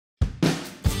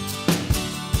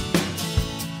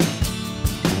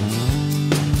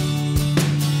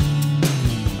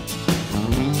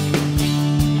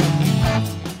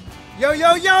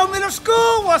Yo, middle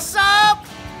school, what's up?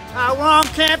 We're on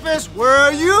campus, where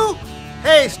are you?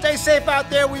 Hey, stay safe out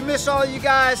there, we miss all of you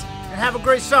guys, and have a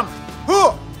great summer. Hoo!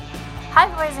 Hi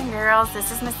boys and girls,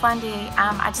 this is Miss Lundy.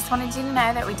 I just wanted you to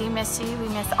know that we do miss you. We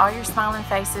miss all your smiling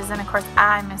faces, and of course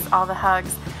I miss all the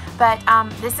hugs. But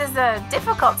this is a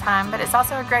difficult time, but it's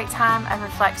also a great time of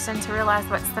reflection to realize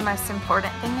what's the most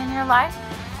important thing in your life.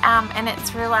 And it's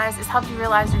helped you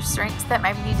realize your strengths that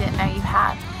maybe you didn't know you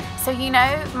had. So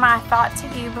my thought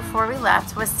to you before we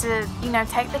left was to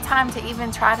take the time to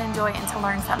even try to enjoy it and to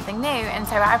learn something new. And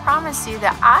so I promised you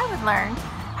that I would learn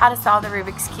how to solve the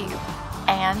Rubik's Cube,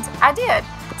 and I did.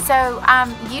 So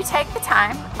you take the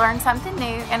time, learn something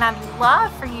new, and I'd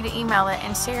love for you to email it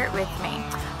and share it with me.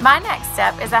 My next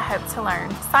step is I hope to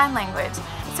learn sign language.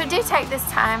 So do take this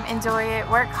time, enjoy it,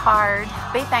 work hard,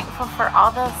 be thankful for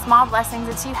all the small blessings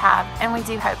that you have, and we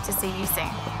do hope to see you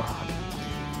soon.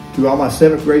 To all my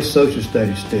 7th grade social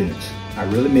studies students, I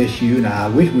really miss you and I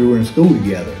wish we were in school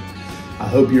together. I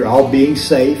hope you're all being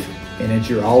safe and that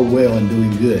you're all well and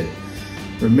doing good.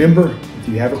 Remember, if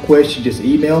you have a question, just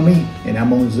email me, and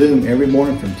I'm on Zoom every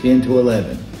morning from 10 to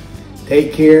 11.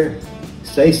 Take care,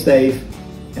 stay safe,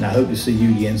 and I hope to see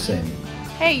you again soon.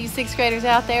 Hey, you 6th graders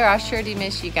out there, I sure do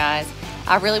miss you guys.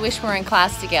 I really wish we were in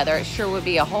class together. It sure would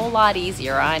be a whole lot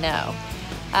easier, I know.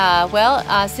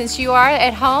 Since you are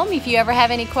at home, if you ever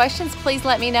have any questions, please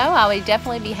let me know. I would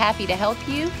definitely be happy to help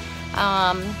you.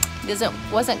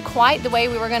 Wasn't quite the way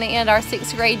we were going to end our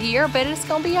 6th grade year, but it's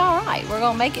going to be all right. We're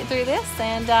going to make it through this,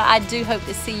 and I do hope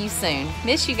to see you soon.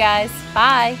 Miss you guys.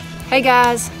 Bye. Hey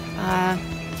guys,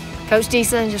 Coach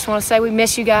Deason, just want to say we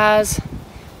miss you guys.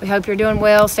 We hope you're doing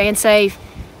well, staying safe,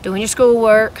 doing your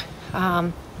schoolwork.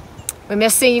 We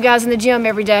miss seeing you guys in the gym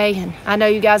every day, and I know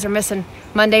you guys are missing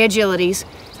Monday agilities,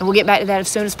 and we'll get back to that as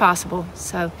soon as possible.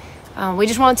 So we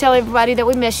just want to tell everybody that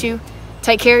we miss you.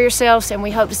 Take care of yourselves, and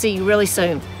we hope to see you really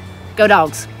soon. Go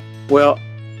Dogs. Well,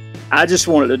 I just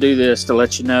wanted to do this to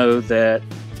let you know that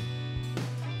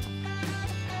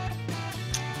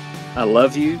I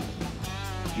love you.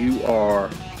 You are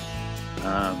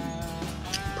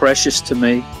precious to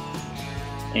me,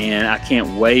 and I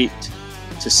can't wait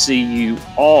to see you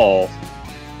all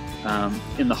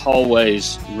in the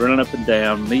hallways running up and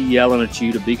down, me yelling at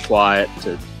you to be quiet,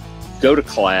 to go to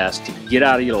class, to get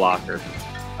out of your locker,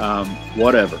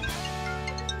 whatever.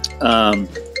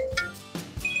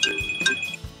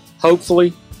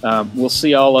 Hopefully we'll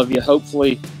see all of you.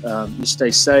 Hopefully you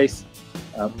stay safe.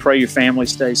 Pray your family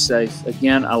stays safe.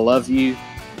 Again, I love you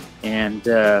and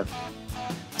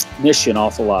miss you an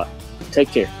awful lot. Take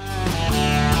care.